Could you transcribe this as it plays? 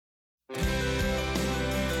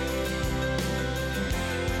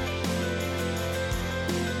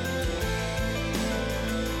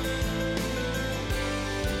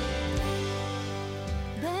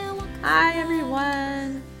Hi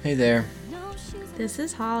everyone, Hey there. this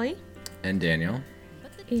is Holly, And Daniel.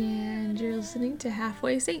 and you're listening to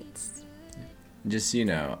Halfway Saints. Just so you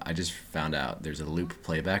know, I just found out there's a loop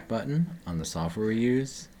playback button on the software we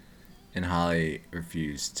use, and Holly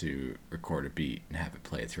refused to record a beat and have it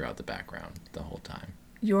play throughout the background the whole time.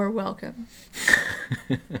 You're welcome.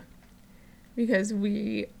 Because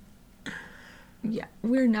we're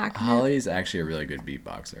not gonna... Holly's actually a really good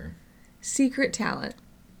beatboxer. Secret talent.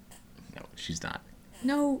 No, she's not.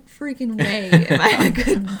 No freaking way am I a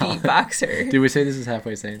good beatboxer. Did we say this is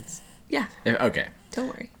Halfway Saints? Yeah, Okay. don't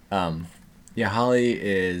worry. Yeah, Holly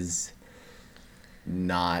is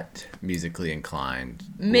not musically inclined.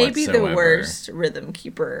 Maybe the whatsoever. worst rhythm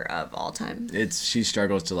keeper of all time. She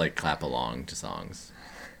struggles to clap along to songs.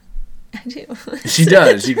 I do. She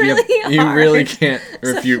does. It's really You hard. really can't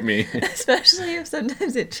refute me. Especially if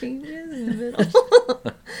sometimes it changes in the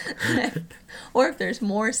middle. Or if there's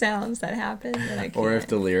more sounds that happen that I can't. Or if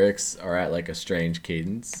the lyrics are at a strange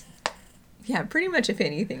cadence. Yeah, pretty much if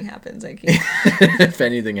anything happens, I can't. If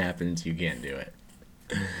anything happens, you can't do it.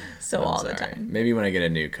 So I'm all the sorry. time. Maybe when I get a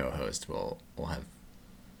new co-host, we'll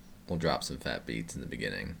drop some fat beats in the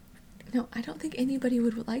beginning. No, I don't think anybody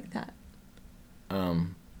would like that.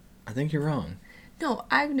 I think you're wrong. No,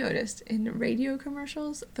 I've noticed in radio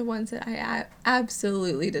commercials, the ones that I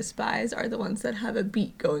absolutely despise are the ones that have a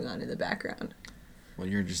beat going on in the background. Well,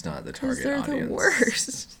 you're just not the Because target they're audience. the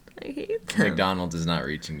worst. I hate them. McDonald's is not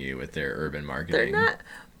reaching you with their urban They're marketing. not.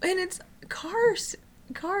 And it's cars.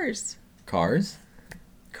 Cars?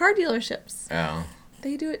 Car dealerships. Oh.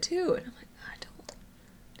 They do it too. And I'm like,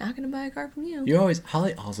 not going to buy a car from you.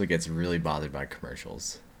 Holly also gets really bothered by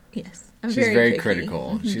commercials. Yes. She's very picky.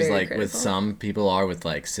 critical. She's Very with critical. some people are with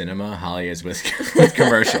cinema. Holly is with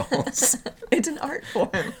commercials. It's an art form.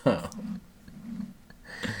 Oh.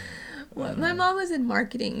 Well, my mom was in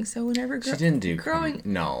marketing, so whenever She didn't do growing.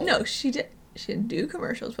 No. She did. She didn't do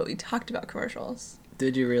commercials, but we talked about commercials.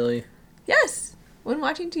 Did you really? Yes, when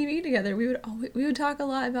watching TV together, we would talk a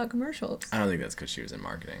lot about commercials. I don't think that's because she was in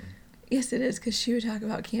marketing. Yes, it is, because she would talk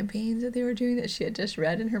about campaigns that they were doing that she had just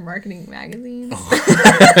read in her marketing magazines.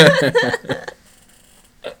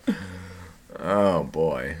 Oh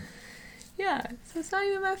boy. Yeah, so it's not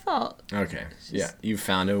even my fault. Okay. Yeah, you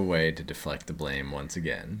found a way to deflect the blame once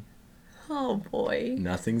again. Oh boy.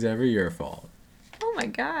 Nothing's ever your fault. Oh my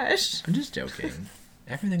gosh. I'm just joking.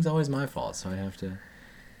 Everything's always my fault, so I have to.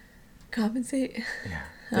 Compensate. Yeah.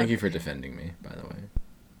 Thank you for defending me, by the way.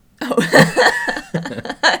 Oh.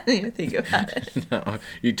 I didn't even think about it. No,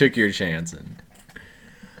 you took your chance. And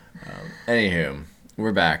anywho,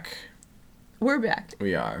 we're back. We're back.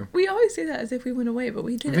 We are. We always say that as if we went away, but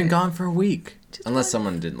we didn't. We've been gone for a week. Just Unless one.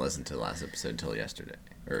 someone didn't listen to the last episode till yesterday.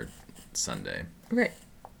 Or Sunday. Right.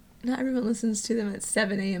 Not everyone listens to them at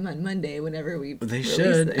 7 a.m. on Monday whenever we They release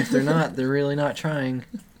should. them. If they're not, they're really not trying.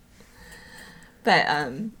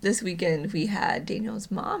 But this weekend we had Daniel's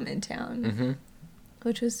mom in town, Mm-hmm.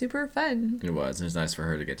 which was super fun. It was. It was nice for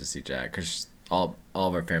her to get to see Jack. Because all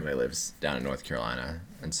of our family lives down in North Carolina.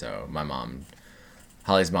 And so my mom,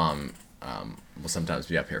 Holly's mom, will sometimes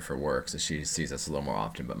be up here for work. So she sees us a little more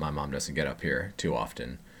often. But my mom doesn't get up here too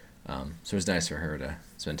often. So it was nice for her to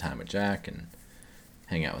spend time with Jack and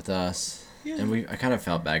hang out with us. Yeah. And I kind of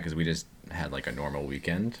felt bad because we just had a normal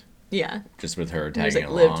weekend. Yeah. Just with her It was tagging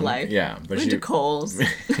like along. lived life. Yeah. But Went to Kohl's.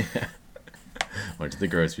 Yeah. Went to the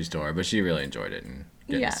grocery store. But she really enjoyed it and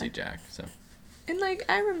getting Yeah. to see Jack. So. And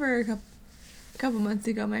I remember a couple months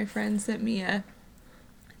ago, my friend sent me a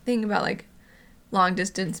thing about long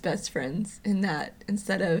distance best friends, and that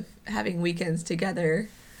instead of having weekends together,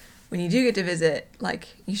 when you do get to visit,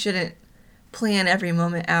 you shouldn't plan every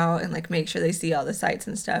moment out and make sure they see all the sights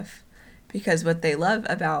and stuff, because what they love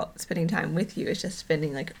about spending time with you is just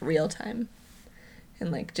spending real time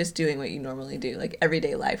and just doing what you normally do,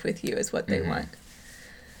 everyday life with you is what they want.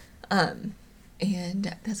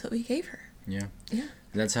 And that's what we gave her. Yeah. Yeah.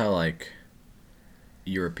 That's how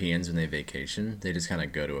Europeans, when they vacation, they just kind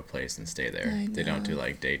of go to a place and stay there. I They don't do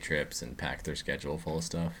know. day trips and pack their schedule full of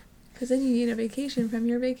stuff. Because then you need a vacation from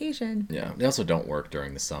your vacation. Yeah. They also don't work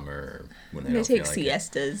during the summer or when they They don't take feel like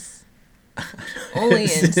siestas. it.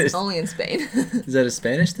 Only in Spain. Is that a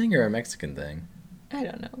Spanish thing or a Mexican thing? I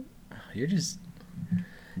don't know. You're just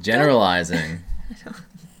generalizing. I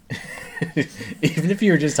don't. Even if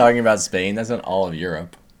you were just talking about Spain, that's not all of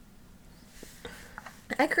Europe.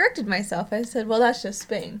 I corrected myself. I said, well, that's just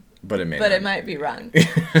Spain. But it may But not. it might be wrong.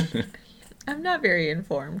 I'm not very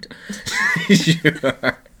informed. you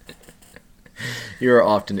are. You are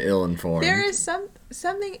often ill-informed. There is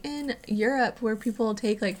something in Europe where people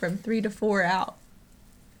take from 3 to 4 out.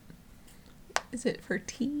 Is it for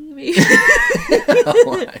tea, maybe?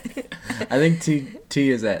 I think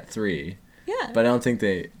tea is at 3. Yeah. But I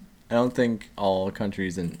don't think all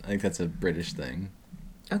countries, and I think that's a British thing.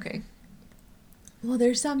 Okay. Well,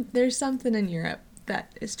 there's something in Europe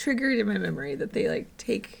that is triggered in my memory that they like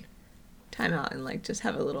take time out and like just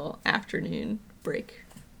have a little afternoon break.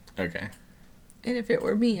 Okay. And if it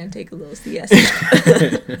were me, I'd take a little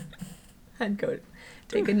siesta. I'd go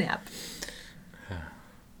take a nap.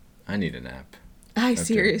 I need a nap. I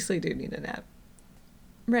seriously do need a nap.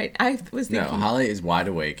 Right. I was thinking. No, Holly is wide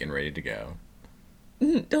awake and ready to go.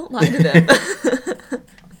 Don't lie to them.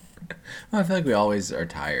 Well, I feel like we always are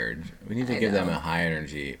tired. We need to give them know. a high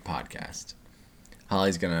energy podcast.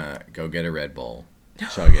 Holly's gonna go get a Red Bull,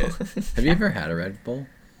 chug it. Have you ever had a Red Bull?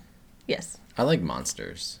 Yes. I like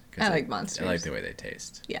Monsters. I like Monsters. I like the way they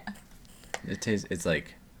taste. Yeah. It's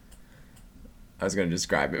like, I was gonna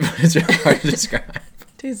describe it, but it's really hard to describe.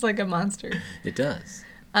 Tastes like a monster. It does.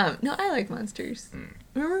 No, I like Monsters.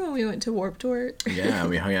 Remember when we went to Warped Tour? Yeah,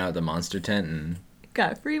 we hung out at the Monster tent and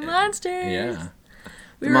Got free Monsters. yeah.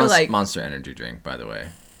 We were like Monster energy drink, by the way.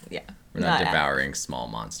 Yeah. We're not devouring small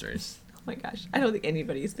monsters. Oh my gosh. I don't think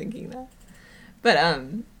anybody's thinking that. But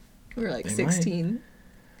we were like They 16.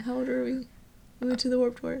 How old were we? We went to the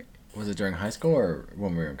Warped Tour. Was it during high school or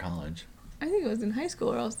when we were in college? I think it was in high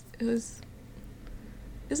school or else it was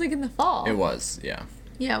like in the fall. It was, yeah.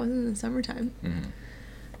 Yeah, it was in the summertime.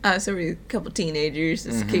 Mm-hmm. So we were a couple teenagers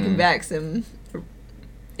just kicking back some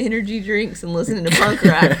energy drinks and listening to punk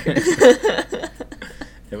rock.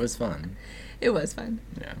 It was fun. It was fun.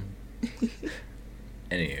 Yeah.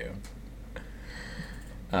 Anywho.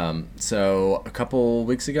 So a couple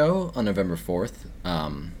weeks ago, on November 4th,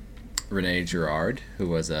 Rene Girard, who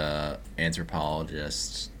was a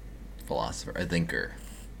anthropologist, philosopher, a thinker,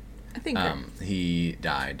 I think he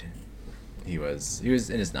died. He was in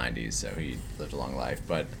his 90s, so he lived a long life.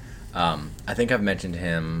 But I think I've mentioned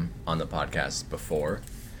him on the podcast before.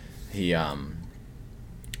 He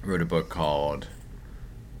wrote a book called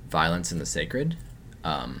Violence in the Sacred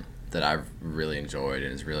that I've really enjoyed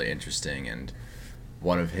and is really interesting. And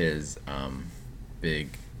one of his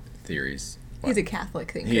big theories. he's a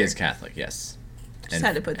Catholic thinker. He is Catholic, yes. Just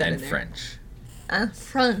had to put that in and there. French.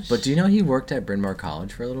 French. But do you know he worked at Bryn Mawr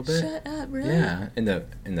College for a little bit? Shut up, really? Yeah, in the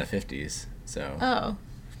 50s. So. Oh.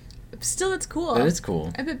 Still, it's cool. It is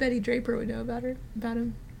cool. I bet Betty Draper would know about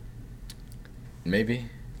him. Maybe.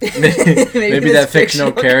 Maybe Maybe this that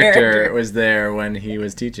fictional character character was there when he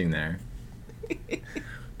was teaching there.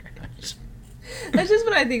 That's just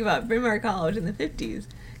what I think about Bryn Mawr College in the 50s.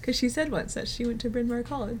 Because she said once that she went to Bryn Mawr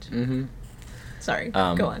College. Mm-hmm. Sorry,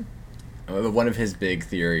 go on. One of his big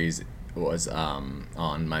theories was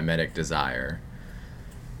on mimetic desire,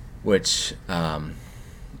 which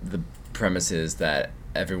the premise is that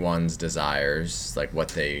everyone's desires, like what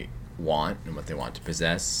they want and what they want to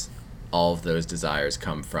possess, all of those desires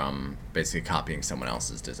come from basically copying someone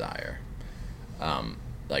else's desire.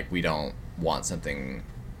 Like, we don't want something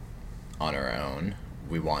on our own.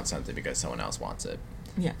 We want something because someone else wants it.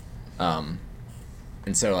 Yeah.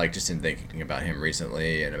 And so, like, just in thinking about him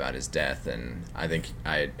recently and about his death, and I think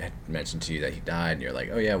I had mentioned to you that he died, and you're like,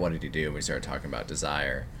 oh yeah, what did he do? And we started talking about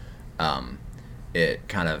desire. It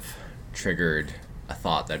kind of triggered a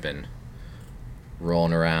thought that had been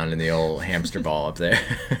rolling around in the old hamster ball up there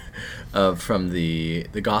from the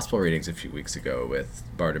gospel readings a few weeks ago with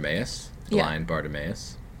Bartimaeus, blind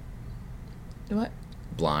Bartimaeus. What?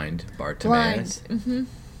 Blind Bartimaeus. Blind. Mm-hmm.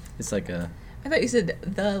 It's like a... I thought you said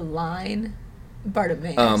the line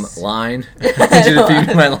Bartimaeus. Line. I need you to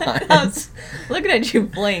repeat my lines. I was looking at you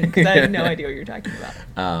blank because I had no idea what you were talking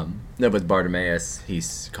about. No, but Bartimaeus, he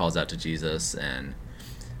calls out to Jesus, and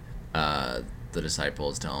the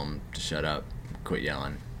disciples tell him to shut up, quit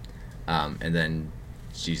yelling. And then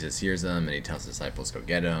Jesus hears them, and he tells the disciples, go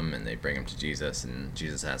get him, and they bring him to Jesus, and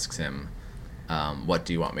Jesus asks him, what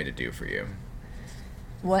do you want me to do for you?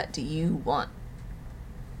 What do you want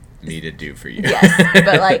me to do for you? Yes,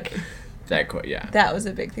 but like... that quote, yeah. That was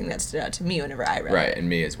a big thing that stood out to me whenever I read it. Right, and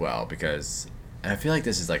me as well, because I feel like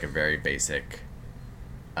this is like a very basic,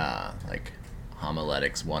 like,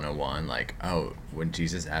 homiletics 101. Like, oh, when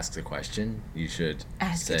Jesus asks a question, you should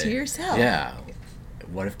ask say, it to yourself. Yeah.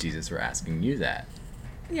 What if Jesus were asking you that?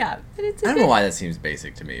 Yeah, but it's. I don't know why that seems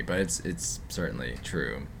basic to me, but it's certainly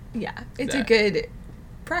true. Yeah, it's a good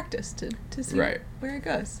practice to see right. where it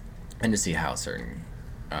goes, and to see how certain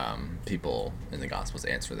people in the Gospels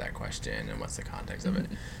answer that question and what's the context of it.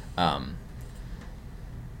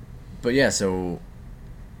 But yeah, so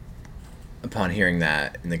upon hearing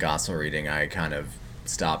that in the Gospel reading, I kind of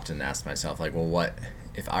stopped and asked myself, like, well, what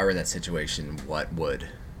if I were in that situation? What would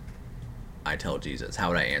I tell Jesus? How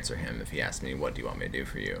would I answer him if he asked me, what do you want me to do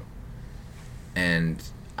for you? And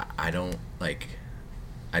I don't, like,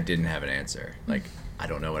 I didn't have an answer. Like, I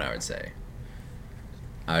don't know what I would say.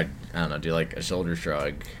 I don't know, do like a shoulder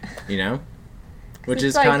shrug, you know? Which It's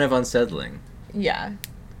is like- kind of unsettling. Yeah.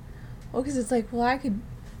 Well, because it's like, well, I could.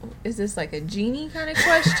 Is this like a genie kind of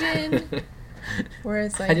question? Where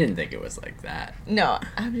it's like. I didn't think it was like that. No,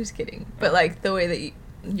 I'm just kidding. But like the way that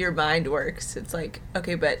your mind works, it's like,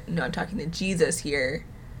 okay, but no, I'm talking to Jesus here.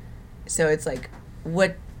 So it's like,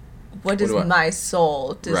 what does do I- my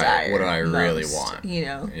soul desire? Right, what do I really most, want? You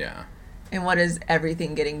know? Yeah. And what is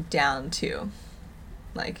everything getting down to?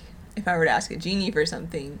 Like, if I were to ask a genie for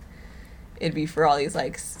something, it'd be for all these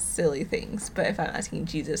like silly things. But if I'm asking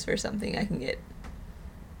Jesus for something, I can get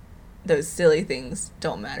those silly things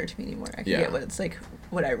don't matter to me anymore. I can Yeah. get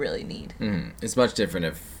what I really need. It's much different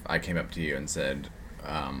if I came up to you and said,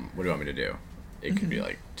 what do you want me to do? It could be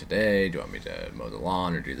like, today, do you want me to mow the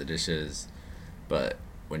lawn or do the dishes? But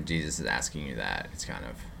when Jesus is asking you that, it's kind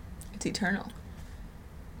of... It's eternal,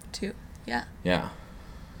 too. Yeah. Yeah.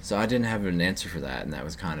 So I didn't have an answer for that, and that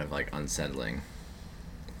was kind of like unsettling.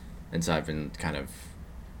 And so I've been kind of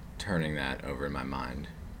turning that over in my mind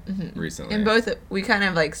recently. And both, we kind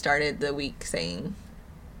of like started the week saying,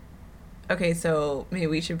 okay, so maybe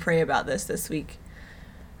we should pray about this week,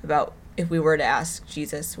 about if we were to ask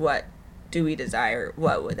Jesus, what do we desire,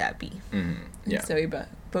 what would that be? Yeah. And so we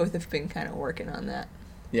both have been kind of working on that.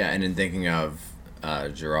 Yeah, and in thinking of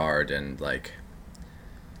Gerard and like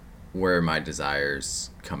where my desires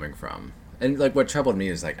coming from, and like what troubled me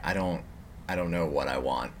is like I don't know what I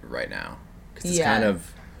want right now, because it's kind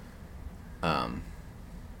of I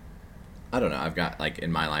don't know. I've got like in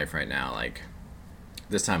my life right now, like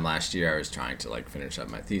this time last year I was trying to like finish up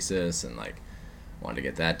my thesis and like wanted to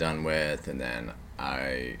get that done with, and then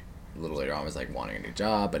a little later on was like wanting a new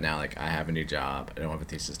job, but now like I have a new job, I don't have a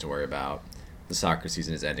thesis to worry about. The soccer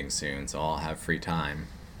season is ending soon, so I'll have free time.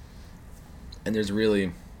 And there's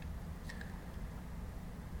really,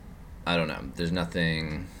 I don't know, there's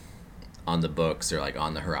nothing on the books or like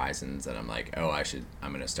on the horizons that I'm like, oh,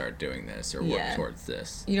 I'm gonna start doing this or work towards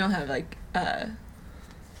this. You don't have like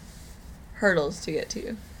hurdles to get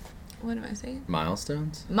to. What am I saying?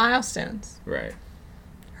 Milestones? Milestones. Right.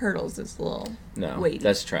 Hurdles is a little No, weighty.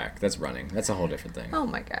 that's track. That's running. That's a whole different thing. Oh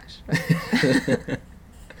my gosh.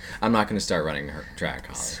 I'm not going to start running track,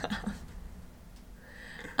 Holly.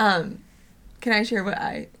 Can I share what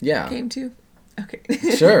I came to? Okay.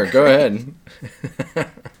 Sure, go ahead.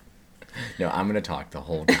 No, I'm going to talk the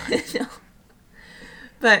whole time. No.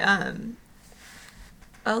 But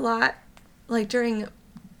a lot, like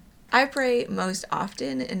I pray most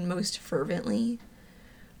often and most fervently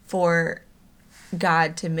for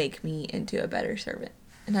God to make me into a better servant.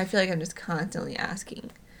 And I feel like I'm just constantly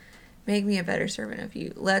asking, make me a better servant of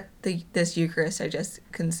you. Let this Eucharist I just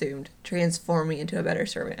consumed transform me into a better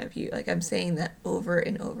servant of you. Like I'm saying that over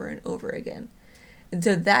and over and over again. And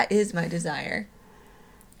so that is my desire.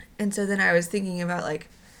 And so then I was thinking about like,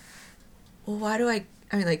 well, why do I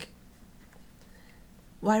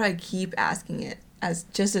keep asking it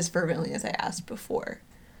just as fervently as I asked before?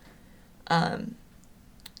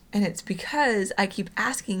 And it's because I keep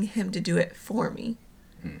asking him to do it for me.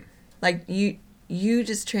 Like, you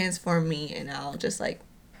just transform me and I'll just, like,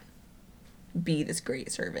 be this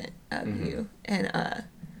great servant of you. And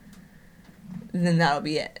then that'll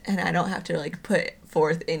be it. And I don't have to, like, put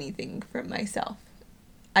forth anything from myself.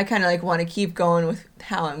 I kind of, like, want to keep going with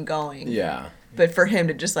how I'm going. Yeah. But for him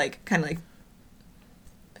to just, like, kind of, like,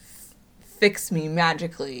 fix me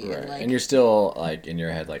magically. Right. And, like, and you're still, like, in your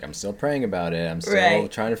head, like, I'm still praying about it. I'm still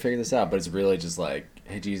trying to figure this out. But it's really just like,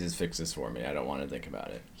 hey, Jesus, fix this for me. I don't want to think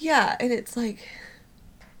about it. Yeah, and it's, like,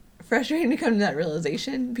 frustrating to come to that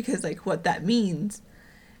realization because, like, what that means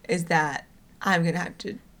is that I'm going to have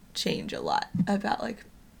to change a lot about, like,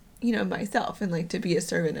 you know, myself. And, like, to be a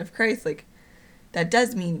servant of Christ, like, that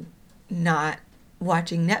does mean not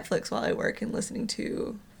watching Netflix while I work and listening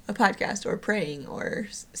to a podcast or praying or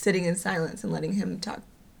sitting in silence and letting him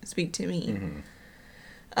speak to me.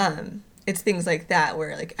 It's things like that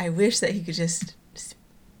where like I wish that he could just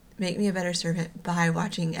make me a better servant by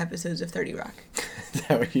watching episodes of 30 Rock.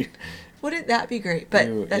 Wouldn't that be great? But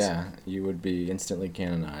you would be instantly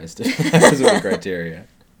canonized if that was the criteria.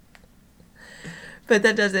 But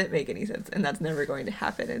that doesn't make any sense, and that's never going to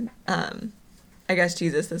happen. And I guess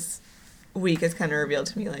Jesus this week has kind of revealed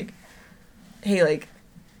to me like, hey, like,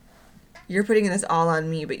 you're putting this all on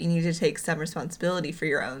me, but you need to take some responsibility for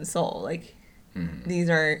your own soul. Like, these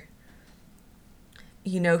are,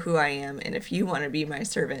 you know who I am, and if you want to be my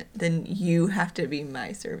servant, then you have to be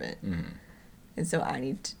my servant. And so I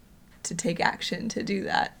need to take action to do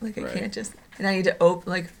that. Like I Right. can't just, and I need to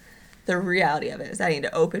open, like the reality of it is I need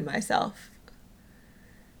to open myself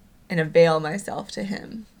and avail myself to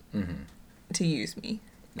him Mm-hmm. to use me.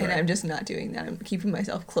 And Right. I'm just not doing that. I'm keeping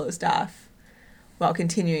myself closed off while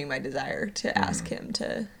continuing my desire to ask him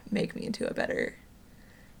to make me into a better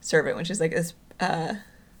servant, which is like this, what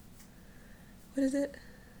is it?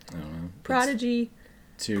 I don't know. Prodigy,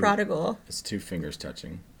 prodigal. It's two fingers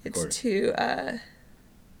touching. It's two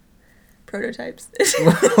prototypes.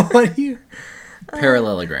 What are you?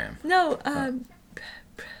 Parallelogram. No,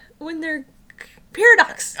 when they're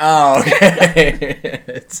paradox. Oh, okay.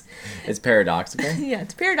 it's paradoxical. Yeah,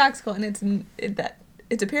 it's paradoxical, and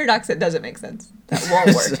it's a paradox that doesn't make sense. That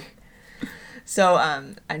won't work. So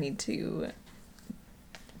I need to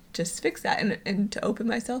just fix that and to open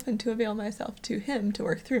myself and to avail myself to him to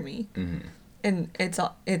work through me. Mm-hmm. And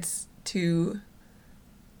it's to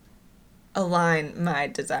align my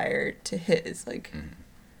desire to his, like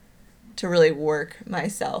to really work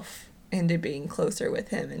myself into being closer with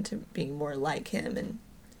him and to being more like him and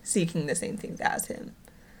seeking the same things as him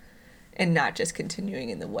and not just continuing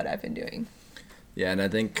in what I've been doing. Yeah, and I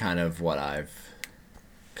think kind of what I've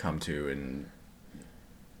come to in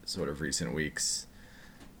sort of recent weeks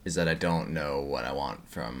is that I don't know what I want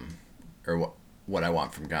from, or what I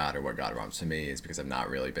want from God or what God wants from me, is because I've not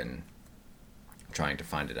really been trying to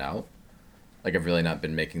find it out. Like, I've really not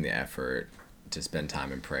been making the effort to spend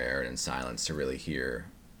time in prayer and in silence to really hear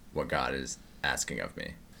what God is asking of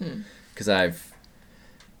me. Because I've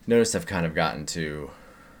noticed I've kind of gotten to,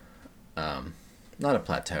 not a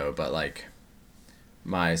plateau, but like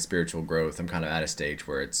my spiritual growth, I'm kind of at a stage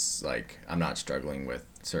where it's like I'm not struggling with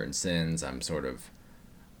certain sins. I'm sort of,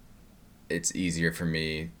 it's easier for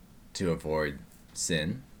me to avoid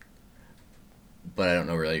sin, but I don't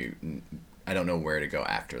know where to go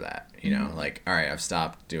after that, you know? Like, all right, I've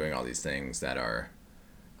stopped doing all these things that are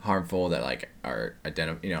harmful, that like are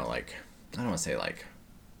you know, like, I don't want to say like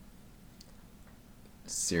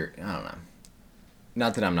I don't know,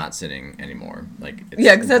 not that I'm not sinning anymore, like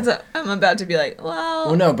Yeah, because I'm about to be like,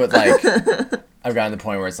 well no, but like I've gotten to the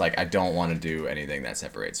point where it's like I don't want to do anything that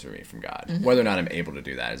separates me from God. Whether or not I'm able to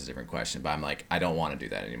do that is a different question, but I'm like, I don't want to do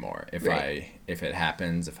that anymore. If it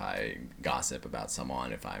happens, if I gossip about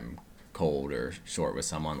someone, if I'm cold or short with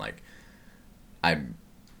someone, like, I'm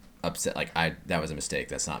upset, like, that was a mistake,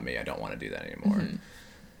 that's not me, I don't want to do that anymore.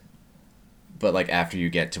 But like, after you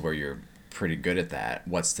get to where you're pretty good at that,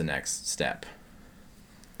 what's the next step?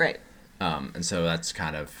 Right. And so that's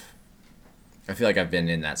kind of, I feel like I've been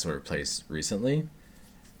in that sort of place recently,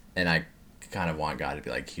 and I kind of want God to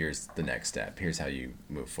be like, here's the next step, here's how you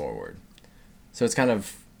move forward. So it's kind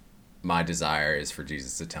of, my desire is for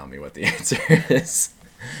Jesus to tell me what the answer is.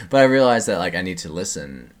 But I realize that, like, I need to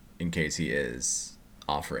listen in case he is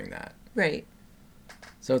offering that. Right.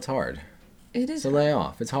 So it's hard. It is. So lay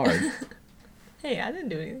off. It's hard. Hey, I didn't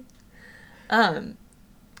do anything.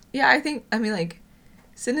 Yeah, I mean, like,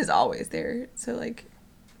 sin is always there. So, like,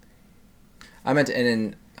 I meant to,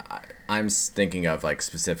 and I'm thinking of, like,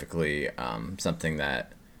 specifically something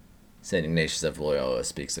that St. Ignatius of Loyola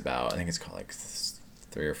speaks about. I think it's called, like,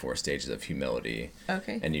 3 or 4 stages of humility.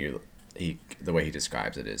 okay. And the way he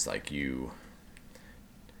describes it is, like, you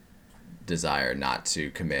desire not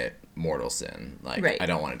to commit mortal sin. Like, right. I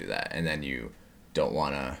don't want to do that. And then you don't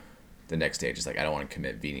want to, the next stage is, like, I don't want to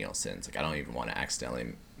commit venial sins. Like, I don't even want to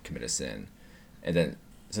accidentally commit a sin. And then,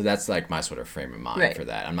 so that's, like, my sort of frame of mind for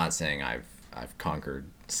that. I'm not saying I've conquered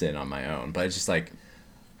sin on my own, but it's just, like,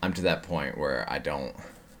 I'm to that point where I don't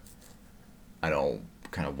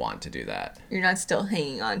kind of want to do that. You're not still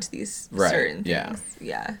hanging on to these Right, certain yeah. things.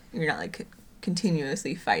 Yeah. You're not, like,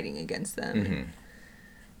 continuously fighting against them.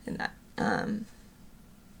 And that,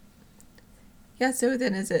 yeah, so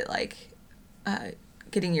then is it, like,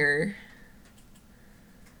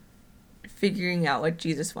 figuring out what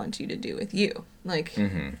Jesus wants you to do with you? Like,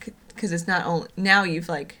 because it's not only, now you've,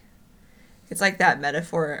 like, it's like that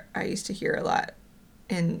metaphor I used to hear a lot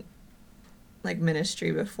in, like,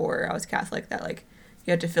 ministry before I was Catholic, that, like,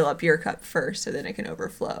 you have to fill up your cup first so then it can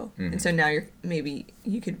overflow. And so now maybe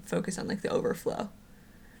you could focus on, like, the overflow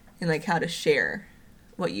and, like, how to share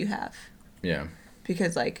what you have. Yeah.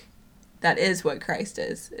 Because, like, that is what Christ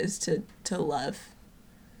is to love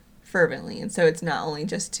fervently. And so it's not only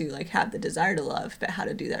just to, like, have the desire to love, but how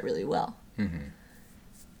to do that really well.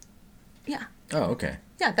 Yeah. Oh, okay.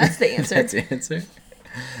 Yeah, that's the answer. That's the answer.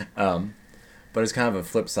 But it's kind of a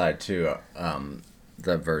flip side, too.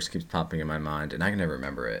 The verse keeps popping in my mind, and I can never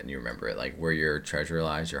remember it, and you remember it. Like, where your treasure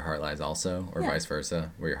lies, your heart lies also, or vice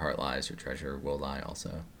versa. Where your heart lies, your treasure will lie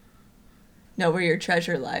also. No, where your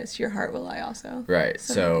treasure lies, your heart will lie also. Right.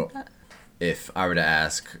 Something So like that. if I were to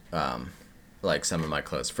ask, like some of my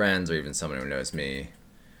close friends or even someone who knows me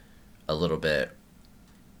a little bit,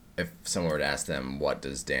 if someone were to ask them, what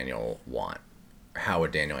does Daniel want? How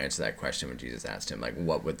would Daniel answer that question when Jesus asked him? Like,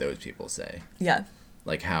 what would those people say? Yeah.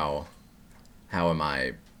 Like, how am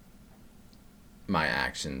my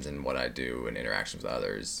actions and what I do and interactions with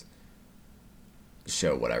others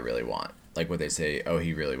show what I really want? Like, would they say, oh,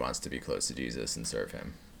 he really wants to be close to Jesus and serve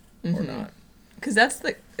him, or not? Because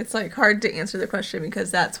it's like hard to answer the question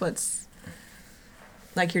because that's what's,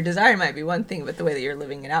 like, your desire might be one thing, but the way that you're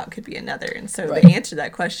living it out could be another. And so Right. the answer to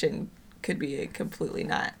that question could be completely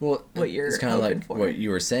not Well, what you're it's kind of hoping like for. what you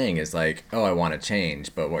were saying is like, oh, I want to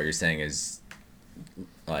change, but what you're saying is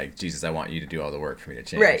like, Jesus, I want you to do all the work for me to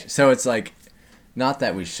change. Right. So it's like, not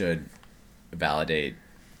that we should validate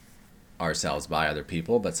ourselves by other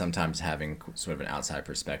people, but sometimes having sort of an outside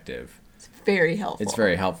perspective, It's very helpful. it's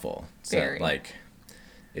very helpful. Very. So like,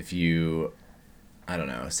 if you, I don't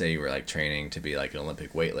know, say you were like training to be like an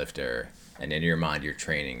Olympic weightlifter, and in your mind you're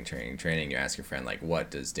training, you ask your friend like, what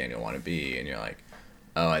does Daniel want to be? And you're like,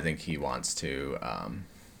 oh, I think he wants to,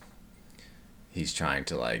 he's trying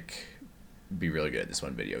to like be really good at this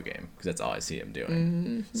one video game, because that's all I see him doing.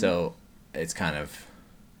 Mm-hmm. So it's kind of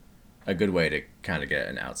a good way to kind of get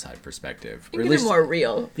an outside perspective. You get a more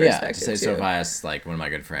real Yeah, perspective, to say, too. so if I asked like one of my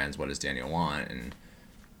good friends, what does Daniel want? And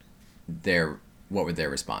what would their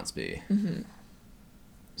response be?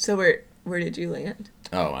 So where did you land?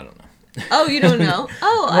 Oh, I don't know. Oh, you don't know?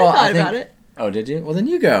 Oh, Well, I thought I think- about it. Oh, did you? Well, then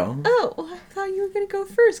you go. Oh, well, I thought you were going to go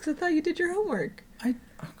first because I thought you did your homework.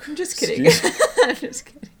 I'm just kidding. Excuse- I'm just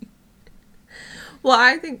kidding. Well,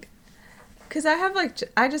 I think, because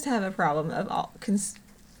I just have a problem of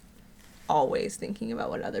always thinking about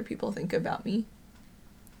what other people think about me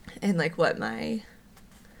and like what my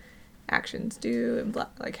actions do and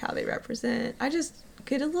like how they represent. I just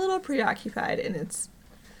get a little preoccupied, and it's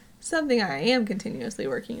something I am continuously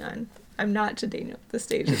working on. I'm not to Daniel, the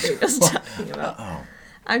stage that Daniel's talking about. Oh,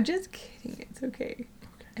 I'm just kidding. It's okay.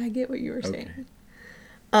 I get what you were saying.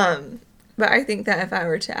 Okay. But I think that if I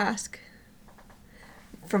were to ask,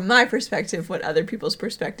 from my perspective, what other people's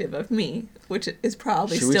perspective of me, which is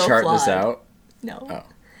probably should we still chart flawed. this out? No. Oh,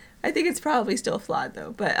 I think it's probably still flawed,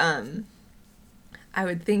 though. But I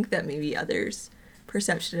would think that maybe others'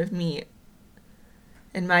 perception of me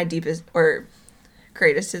and my deepest or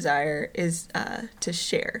greatest desire is to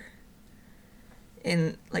share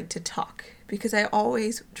and, like, to talk. Because I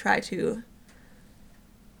always try to...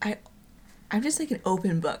 I'm just, like, an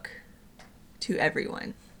open book to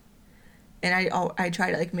everyone. And I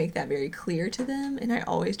try to, like, make that very clear to them. And I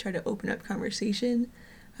always try to open up conversation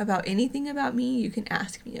about anything about me. You can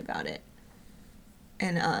ask me about it.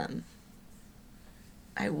 And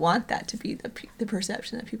I want that to be the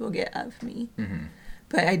perception that people get of me. mm-hmm.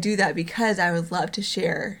 But I do that because I would love to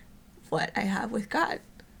share what I have with God.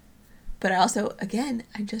 But I also, again,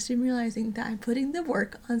 I just am realizing that I'm putting the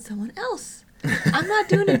work on someone else. I'm not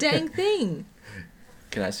doing a dang thing.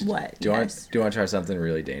 Can I? What? Do you Yes. want to try something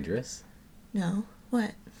really dangerous? No.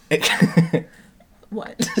 What?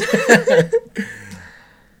 What?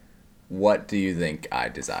 What do you think I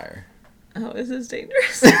desire? Oh, this is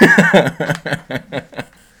dangerous.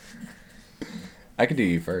 I could do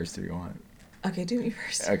you first if you want. Okay, do me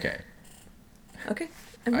first. Okay. Okay,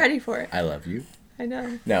 I'm ready for it. I love you. I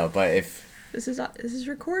know. No, but if This is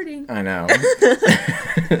recording. I know.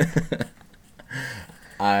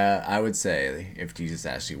 I would say if Jesus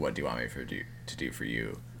asked you, what do you want me to do for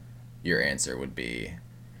you, your answer would be,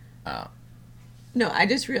 No, I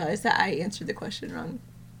just realized that I answered the question wrong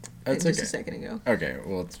that's just okay. a second ago. Okay,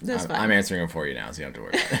 well, That's fine. I'm answering it for you now, so you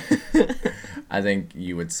don't have to worry about it. I think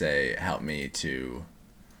you would say, help me to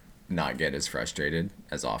not get as frustrated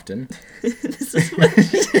as often. This is what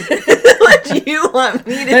you want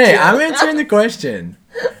me to do. Hey, I'm answering the question.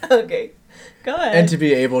 Okay, go ahead. And to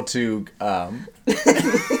be able to,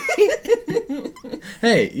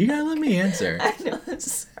 hey, you gotta let me answer. I know, I'm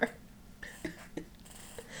sorry.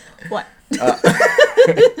 What?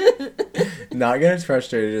 Not get as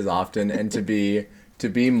frustrated as often, and to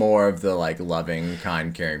be more of the like loving,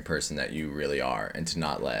 kind, caring person that you really are, and to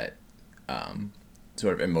not let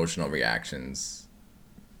sort of emotional reactions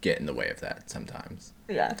get in the way of that sometimes.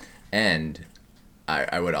 Yeah. And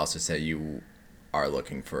I would also say you are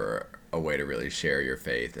looking for a way to really share your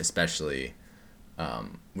faith, especially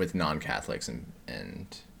with non-Catholics and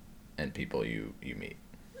people you meet.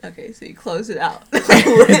 Okay, so you close it out.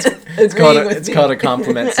 It's called a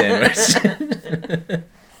compliment sandwich.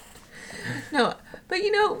 No, but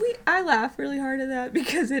I laugh really hard at that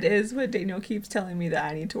because it is what Daniel keeps telling me that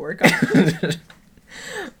I need to work on.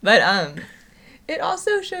 But it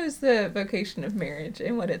also shows the vocation of marriage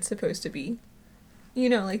and what it's supposed to be. You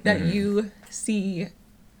know, like that you see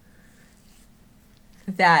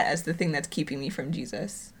that as the thing that's keeping me from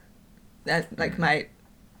Jesus. That, like, my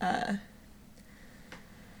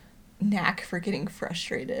knack for getting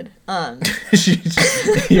frustrated.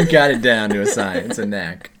 You got it down to a science, a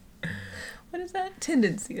knack. What is that?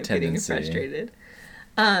 Tendency of getting frustrated.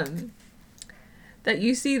 That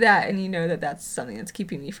you see that and you know that that's something that's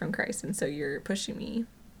keeping me from Christ, and so you're pushing me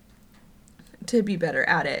to be better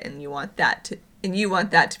at it, and you want that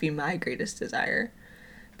to be my greatest desire,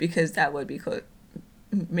 because that would be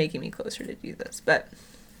making me closer to Jesus. But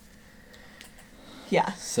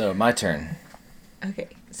yeah. So my turn. Okay.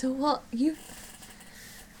 So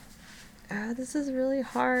this is really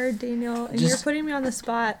hard, Daniel, and you're putting me on the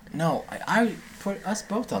spot. No, I put us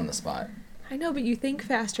both on the spot. I know, but you think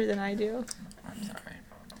faster than I do. I'm sorry.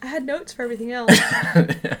 I had notes for everything else.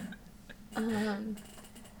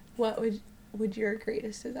 What would your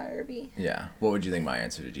greatest desire be? Yeah. What would you think my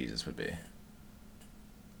answer to Jesus would be?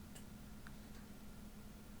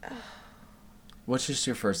 What's just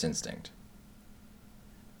your first instinct?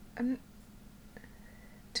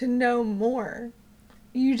 To know more.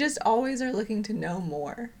 You just always are looking to know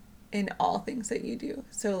more in all things that you do.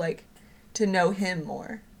 So, like, to know him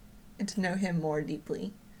more and to know him more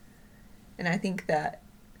deeply. And I think that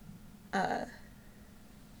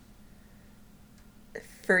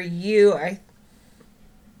for you, I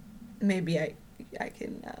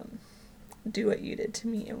can do what you did to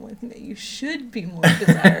me, and one thing that you should be more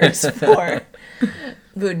desirous for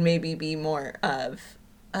would maybe be more of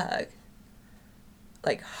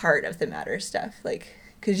like heart of the matter stuff, like,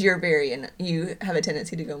 because you have a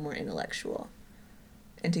tendency to go more intellectual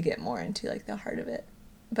and to get more into like the heart of it.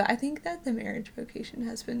 But I think that the marriage vocation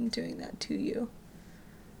has been doing that to you.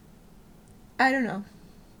 I don't know.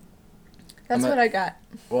 That's what I got.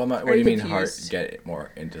 Well, what do you mean heart? Get it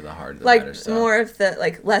more into the heart of the like matter stuff? More of the,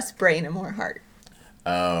 like, less brain and more heart.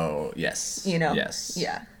 Oh, yes. You know? Yes.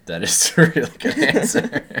 Yeah. That is a really good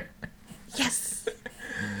answer. Yes.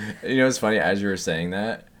 You know what's funny? As you were saying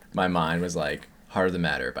that, my mind was like, Heart of the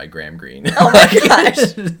Matter by Graham Greene. Oh my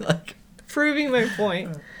gosh. Like, proving my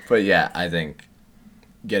point. But yeah, I think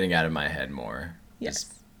getting out of my head more.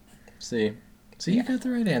 Yes. See, you got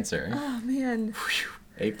the right answer. Oh, man.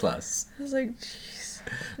 A+. I was like, jeez.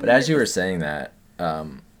 But as you were saying that,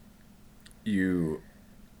 you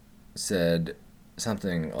said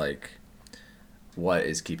something like, what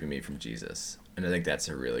is keeping me from Jesus? And I think that's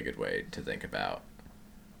a really good way to think about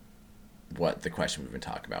what the question we've been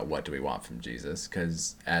talking about. What do we want from Jesus?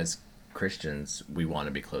 Because as Christians, we want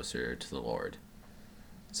to be closer to the Lord.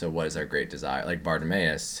 So what is our great desire? Like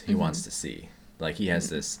Bartimaeus, he wants to see. Like, he has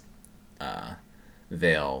this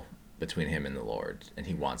veil between him and the Lord, and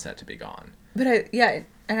he wants that to be gone. But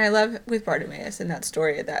I love with Bartimaeus in that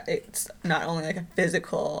story that it's not only like a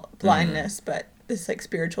physical blindness, but this like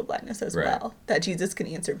spiritual blindness as well. That Jesus can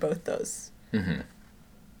answer both those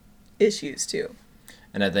issues too.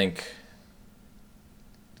 And I think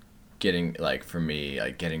getting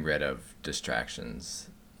rid of distractions,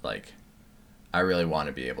 like, I really want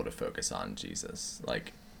to be able to focus on Jesus,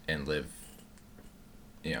 like, and live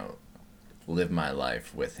my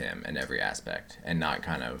life with him in every aspect, and not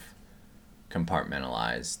kind of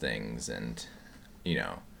compartmentalize things and,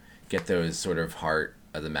 get those sort of heart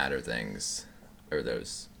of the matter things, or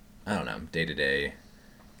those, I don't know, day-to-day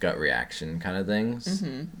gut reaction kind of things.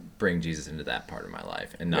 Bring Jesus into that part of my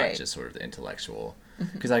life, and not just sort of the intellectual.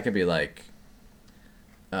 Because I could be like,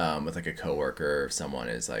 with like a coworker, if someone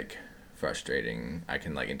is like frustrating, I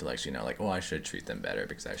can like intellectually know, like, oh, I should treat them better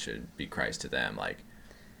because I should be Christ to them. Like,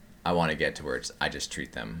 I want to get to where I just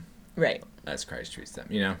treat them as Christ treats them,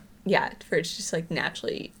 Yeah, for it to just like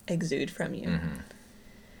naturally exude from you.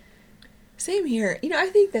 Same here. I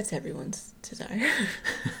think that's everyone's desire.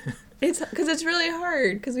 It's because it's really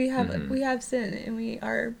hard, because we have sin, and we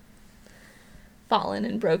are fallen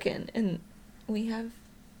and broken, and we have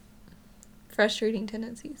frustrating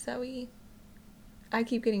tendencies that I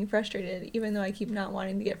keep getting frustrated, even though I keep not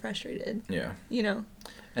wanting to get frustrated. Yeah.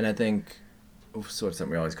 And I think something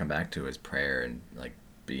we always come back to is prayer and like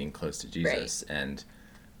being close to Jesus. And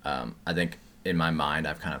I think in my mind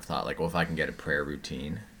I've kind of thought, like, well, if I can get a prayer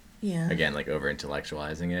routine, again, like over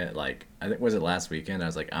intellectualizing it, like, I think, was it last weekend, I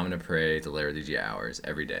was like, I'm gonna pray the liturgy hours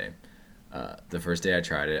every day. The first day I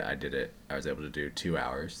tried it, I was able to do 2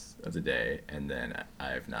 hours of the day, and then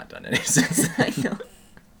I've not done any since then.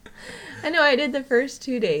 I know I did the first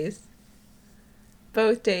 2 days.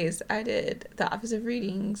 Both days I did the office of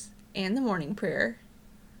readings, and the morning prayer.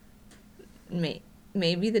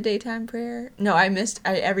 Maybe the daytime prayer. No,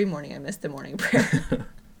 every morning I missed the morning prayer.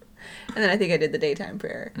 And then I think I did the daytime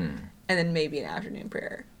prayer. And then maybe an afternoon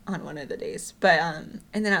prayer on one of the days. But,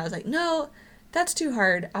 and then I was like, no, that's too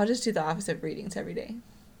hard. I'll just do the office of readings every day.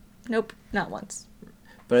 Nope, not once.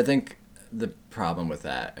 But I think the problem with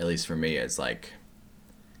that, at least for me, is like,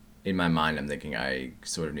 in my mind, I'm thinking I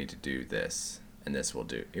sort of need to do this, and this will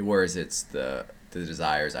do. Whereas it's the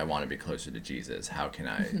desires, I want to be closer to Jesus. How can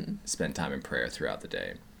I spend time in prayer throughout the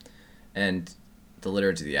day? And the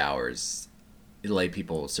Liturgy of the Hours, lay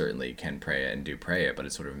people certainly can pray it and do pray it, but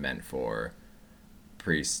it's sort of meant for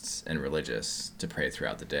priests and religious to pray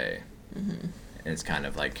throughout the day. And it's kind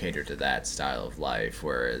of like catered to that style of life,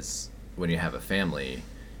 whereas when you have a family,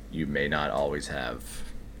 you may not always have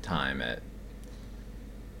time at,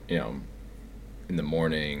 in the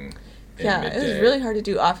morning. Yeah, it was really hard to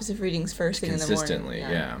do office of readings first thing in the morning. Consistently,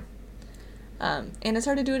 yeah. And it's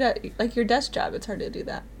hard to do it at, like, your desk job. It's hard to do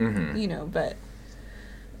that, but,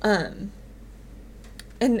 and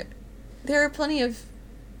there are plenty of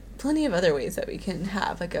other ways that we can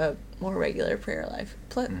have, like, a more regular prayer life,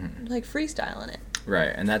 like freestyle in it.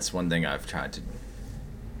 Right, and that's one thing I've tried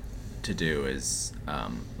to do is,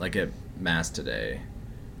 like at Mass today,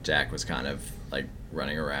 Jack was kind of, like,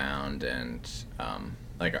 running around, and,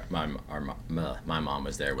 like, my mom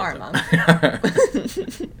was there with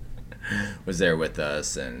was there with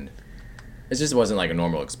us, and it just wasn't, like, a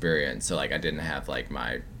normal experience, so, like, I didn't have, like,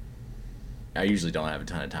 I usually don't have a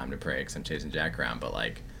ton of time to pray because I'm chasing Jack around, but,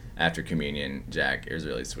 like, after communion, Jack, it was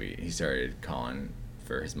really sweet. He started calling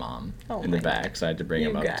for his mom in the back, so I had to bring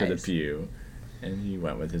him up to the pew, and he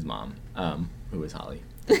went with his mom, who was Holly.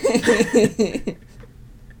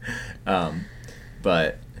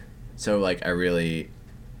 But, so, like, I really,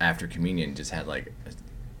 after communion, just had, like,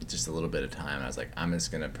 just a little bit of time, and I was like, I'm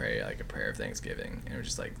just gonna pray, like, a prayer of thanksgiving, and it was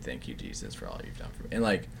just like, thank you, Jesus, for all you've done for me, and,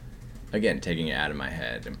 like, again, taking it out of my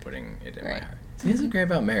head and putting it in my heart. See, this is great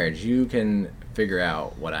about marriage. You can figure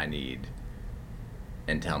out what I need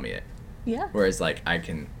and tell me it. Yeah. Whereas, like,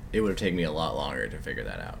 it would have taken me a lot longer to figure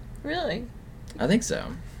that out. Really? I think so.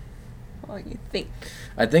 Well, you think.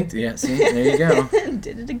 I think, yeah, see, there you go.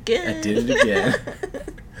 Did it again. I did it again.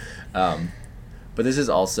 But this has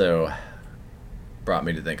also brought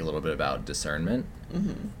me to think a little bit about discernment.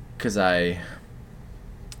 Because I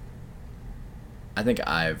think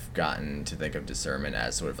I've gotten to think of discernment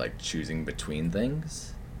as sort of like choosing between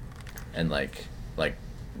things, and like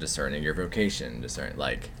discerning your vocation,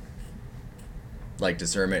 like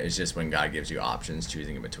discernment is just when God gives you options,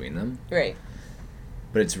 choosing in between them. Right.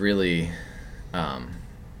 But it's really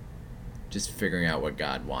just figuring out what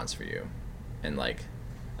God wants for you, and like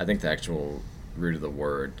I think the actual root of the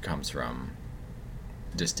word comes from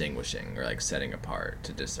distinguishing or like setting apart,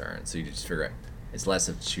 to discern. So you just figure out. It's less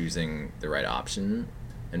of choosing the right option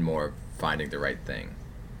and more of finding the right thing.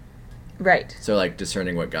 Right. So, like,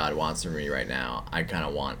 discerning what God wants from me right now, I kind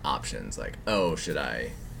of want options. Like, oh, should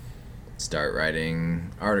I start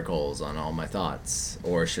writing articles on all my thoughts?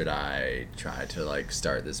 Or should I try to, like,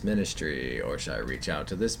 start this ministry? Or should I reach out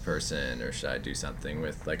to this person? Or should I do something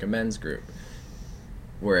with, like, a men's group?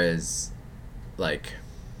 Whereas, like,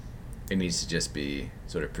 it needs to just be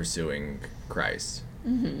sort of pursuing Christ.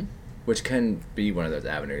 Which can be one of those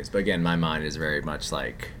avenues. But again, my mind is very much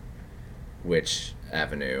like, which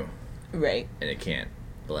avenue? Right. And it can't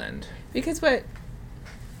blend. Because what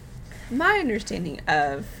my understanding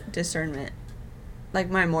of discernment, like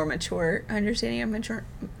my more mature understanding of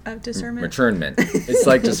discernment. Maturement. It's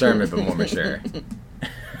like discernment, but more mature.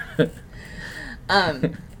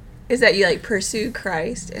 Is that you, like, pursue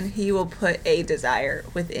Christ, and he will put a desire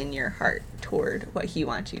within your heart toward what he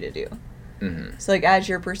wants you to do. So, like, as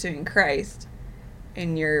you're pursuing Christ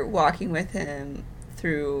and you're walking with him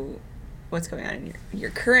through what's going on in your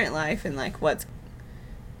current life and, like, what's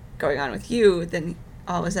going on with you, then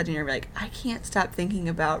all of a sudden you're like, I can't stop thinking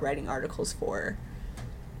about writing articles for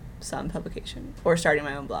some publication or starting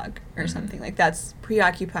my own blog or something. Like, that's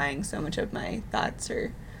preoccupying so much of my thoughts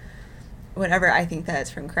or whatever. I think that it's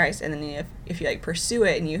from Christ. And then if you, like, pursue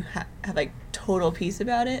it and you have, like, total peace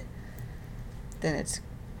about it, then it's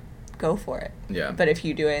go for it. Yeah. But if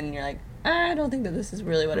you do it and you're like, I don't think that this is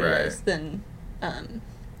really what it is, then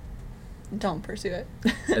don't pursue it.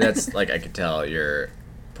 And that's, like, I could tell you're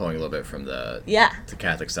pulling a little bit from the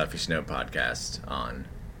Catholic Stuff You Should Know podcast on.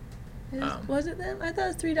 Was it them? I thought it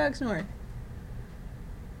was Three Dogs North.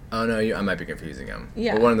 Oh, no, I might be confusing them.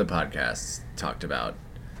 Yeah. Well, one of the podcasts talked about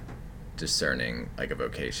discerning, like, a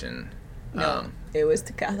vocation. No, it was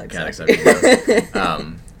the Catholic Stuff You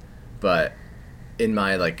Know. But in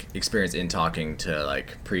my like experience in talking to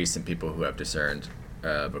like priests and people who have discerned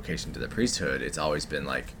vocation to the priesthood, it's always been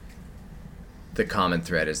like the common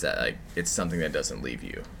thread is that like it's something that doesn't leave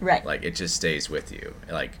you. Right. Like it just stays with you.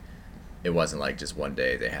 Like it wasn't like just one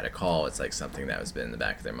day they had a call. It's like something that was been in the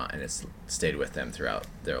back of their mind and it's stayed with them throughout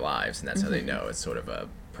their lives, and that's how they know it's sort of a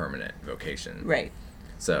permanent vocation. Right.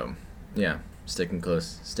 So, yeah, staying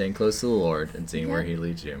close to the Lord and seeing where He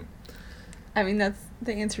leads you. I mean, that's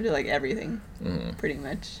the answer to like everything, pretty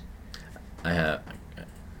much. I have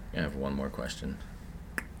one more question.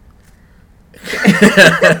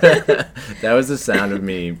 That was the sound of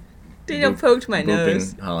me. Daniel poked my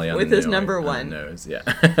nose Holly on with the his nose, number on one. the nose. Yeah.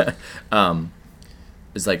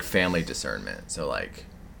 It's like family discernment. So like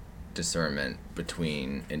discernment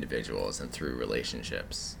between individuals and through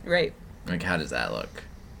relationships. Right. Like how does that look?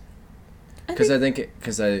 Because it's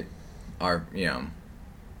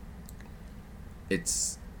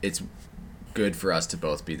good for us to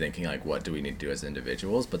both be thinking like what do we need to do as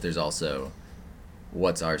individuals, but there's also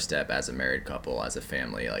what's our step as a married couple, as a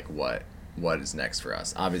family, like what is next for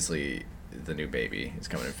us. Obviously the new baby is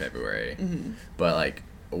coming in February, but like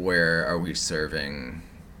where are we serving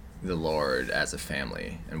the Lord as a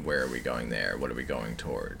family, and where are we going there? What are we going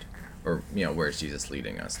toward? Or where's Jesus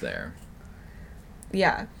leading us there?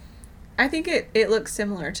 Yeah, I think it looks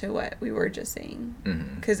similar to what we were just saying,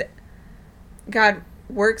 because God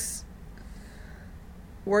works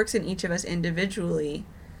in each of us individually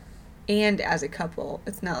and as a couple.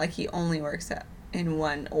 It's not like He only works in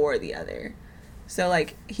one or the other. So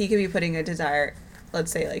like He could be putting a desire,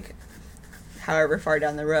 let's say like however far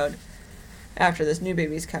down the road after this new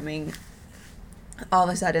baby's coming, all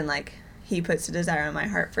of a sudden like He puts a desire on my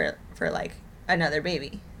heart for like another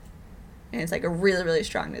baby, and it's like a really, really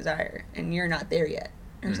strong desire, and you're not there yet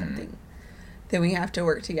or something. Then we have to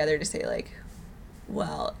work together to say like,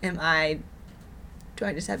 well, do I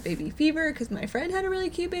just have baby fever because my friend had a really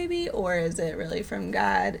cute baby, or is it really from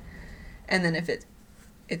God? And then if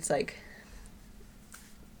it's like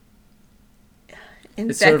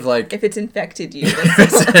it's sort of like if it's infected you,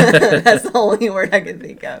 that's the only word I can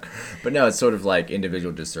think of. But no, it's sort of like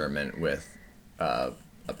individual discernment with a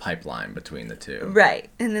pipeline between the two. Right.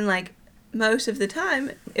 And then like most of the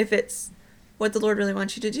time, if it's what the Lord really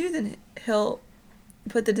wants you to do, then He'll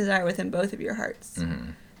put the desire within both of your hearts,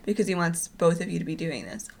 because He wants both of you to be doing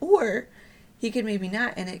this. Or He could maybe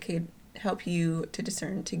not, and it could help you to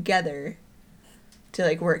discern together to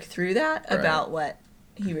like work through that about what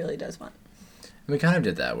He really does want. We kind of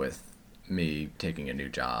did that with me taking a new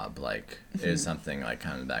job. Like it is something like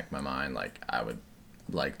kind of in the back of my mind, like I would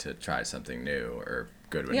like to try something new or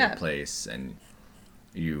go to a new place, and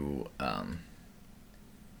you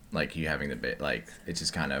like you having the like it's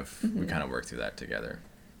just kind of we kind of work through that together.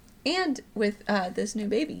 And with this new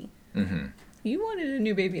baby, you wanted a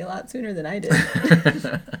new baby a lot sooner than I did.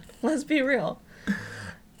 Let's be real.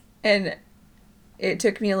 And it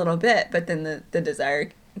took me a little bit, but then the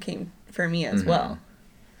desire came for me as well.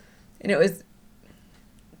 And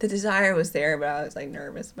the desire was there, but I was like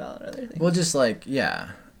nervous about other things. Well, just like, I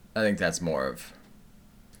think that's more of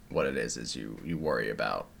what it is you worry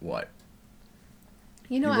about what.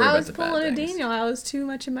 I was pulling a Daniel. I was too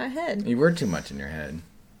much in my head. You were too much in your head.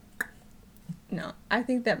 No, I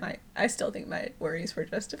think I still think my worries were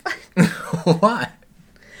justified. Why?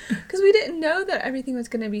 Because we didn't know that everything was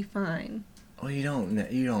going to be fine. Well, you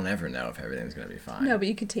don't ever know if everything's going to be fine. No, but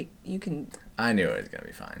you can. I knew it was going to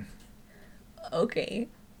be fine. Okay.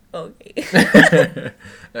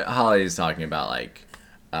 Holly's talking about like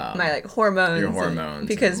my like hormones. Your hormones.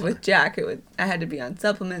 Because with Jack, I had to be on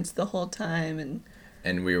supplements the whole time,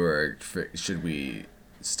 and we were, should we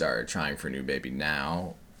start trying for a new baby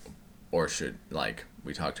now, or should like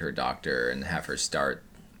we talk to her doctor and have her start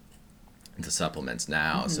the supplements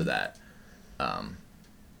now so that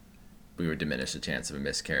we would diminish the chance of a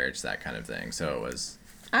miscarriage, that kind of thing. So it was.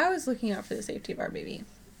 I was looking out for the safety of our baby.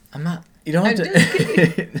 I'm not. You don't have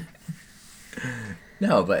to.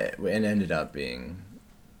 No, but it ended up being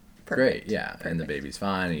perfect. Great. Yeah, and the baby's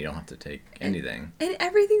fine, and you don't have to take anything. And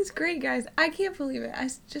everything's great, guys. I can't believe it. I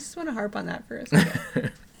just want to harp on that for a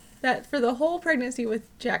second. That for the whole pregnancy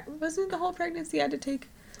with Jack, wasn't it the whole pregnancy I had to take?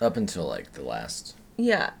 Up until like the last.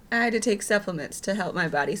 Yeah, I had to take supplements to help my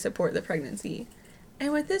body support the pregnancy.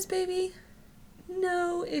 And with this baby,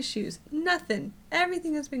 no issues. Nothing.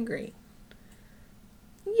 Everything has been great.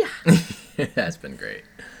 Yeah. It has been great.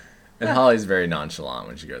 And Holly's very nonchalant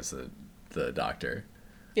when she goes to the doctor.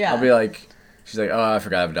 Yeah. I'll be like, she's like, oh, I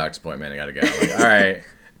forgot I have a doctor's appointment. I gotta go. I'm like, all right.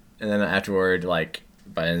 And then afterward, like,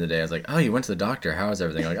 by the end of the day, I was like, oh, you went to the doctor. How was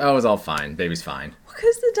everything? Like, oh, it was all fine. Baby's fine.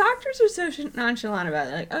 Because the doctors are so nonchalant about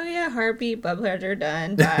it. Like, oh yeah, heartbeat, blood pressure,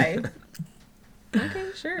 done, bye. Okay,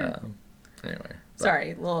 sure. Anyway.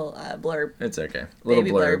 Sorry, little blurb. It's okay. Little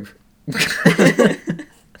Baby blurb.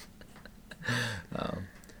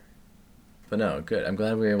 But no, good. I'm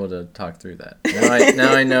glad we were able to talk through that.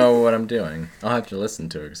 Now I know what I'm doing. I'll have to listen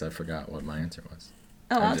to it because I forgot what my answer was.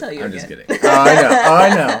 Oh, I'll tell you I'm again. just kidding. Oh,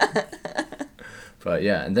 I know. But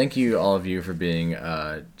yeah, and thank you all of you for being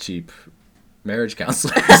cheap marriage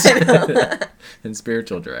counselors and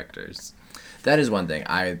spiritual directors. That is one thing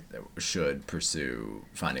I should pursue,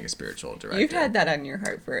 finding a spiritual director. You've had that on your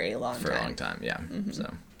heart for a long time. For a long time, yeah. Mm-hmm.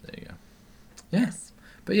 So there you go. Yeah. Yes.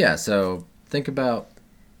 But yeah, so think about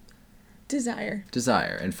desire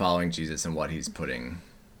and following Jesus and what he's putting.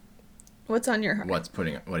 What's on your heart? What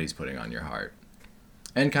he's putting on your heart.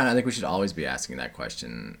 And kind of, I think we should always be asking that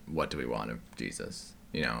question: what do we want of Jesus?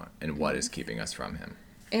 You know, and what is keeping us from him?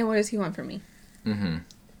 And what does he want from me? Mm-hmm.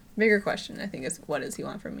 Bigger question, I think, is what does he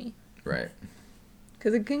want from me? Right.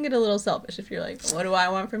 Because it can get a little selfish if you're like, what do I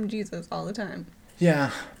want from Jesus all the time? Yeah,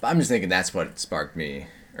 but I'm just thinking that's what sparked me,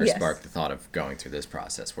 or Yes. sparked the thought of going through this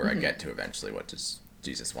process, where I get to eventually, what does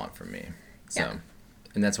Jesus want from me? So, Yeah.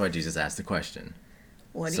 and that's why Jesus asked the question.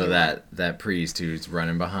 What do So you that priest who's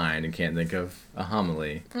running behind and can't think of a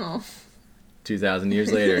homily, want? 2,000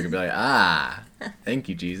 years later, could be like, thank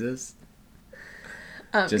you, Jesus.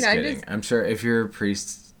 Just kidding. I'm sure if your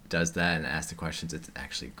priest does that and asks the questions, it's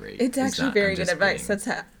actually great. It's actually very good advice. That's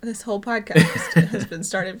how this whole podcast has been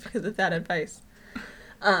started because of that advice.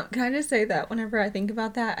 Can I just say that whenever I think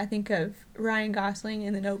about that, I think of Ryan Gosling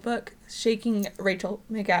in The Notebook shaking Rachel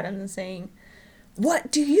McAdams and saying,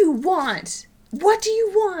 "What do you want? What do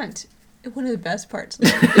you want?" One of the best parts of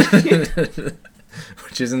the movie.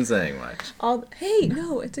 Which isn't saying much. Hey,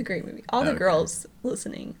 no, it's a great movie. All the girls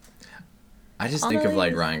listening. I just think of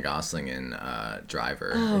like Ryan Gosling in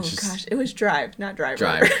Driver. Oh gosh, it was Drive, not Driver.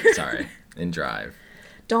 Drive, sorry, in Drive.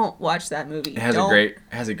 Don't watch that movie. It has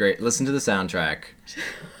a great. Listen to the soundtrack.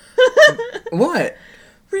 What?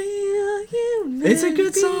 Real human It's a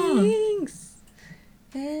good song. beings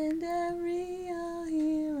and a real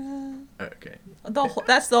hero. Okay.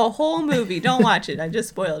 That's the whole movie. Don't watch it. I just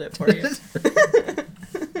spoiled it for you.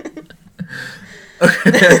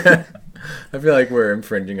 Okay. I feel like we're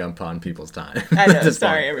infringing upon people's time. I know. at this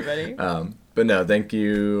Sorry, point. everybody. But no, thank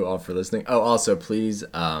you all for listening. Oh, also, please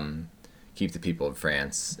keep the people of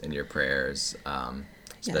France in your prayers,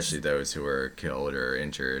 especially those who were killed or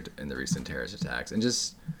injured in the recent terrorist attacks. And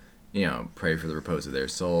just, pray for the repose of their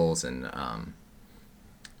souls and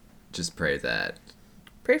just pray that...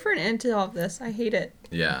 Pray for an end to all of this. I hate it.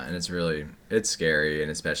 Yeah, and it's scary,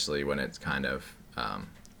 and especially when it's kind of...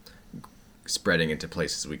 spreading into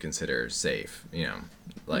places we consider safe,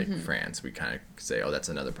 like France. We kind of say, oh, that's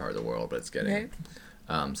another part of the world, but it's getting... Right.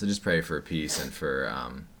 So just pray for peace and for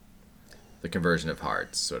the conversion of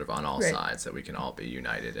hearts sort of on all sides, that we can all be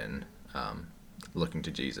united in looking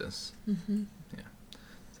to Jesus. Mm-hmm. Yeah.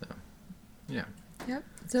 So, yeah. Yep.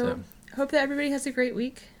 So hope that everybody has a great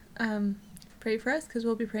week. Pray for us because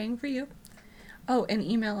we'll be praying for you. Oh, and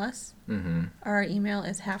email us. Mm-hmm. Our email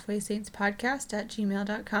is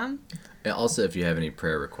halfwaysaintspodcast@gmail.com. And also, if you have any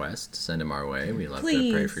prayer requests, send them our way. We love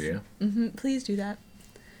to pray for you. Mm-hmm. Please do that.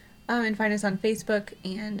 And find us on Facebook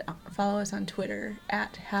and follow us on Twitter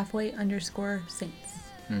 @halfway_saints.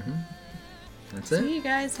 Mm-hmm. That's it. See you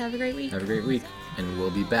guys. Have a great week. Have a great week. And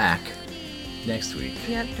we'll be back next week.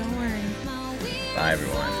 Yep, don't worry. Bye,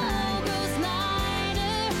 everyone. Bye.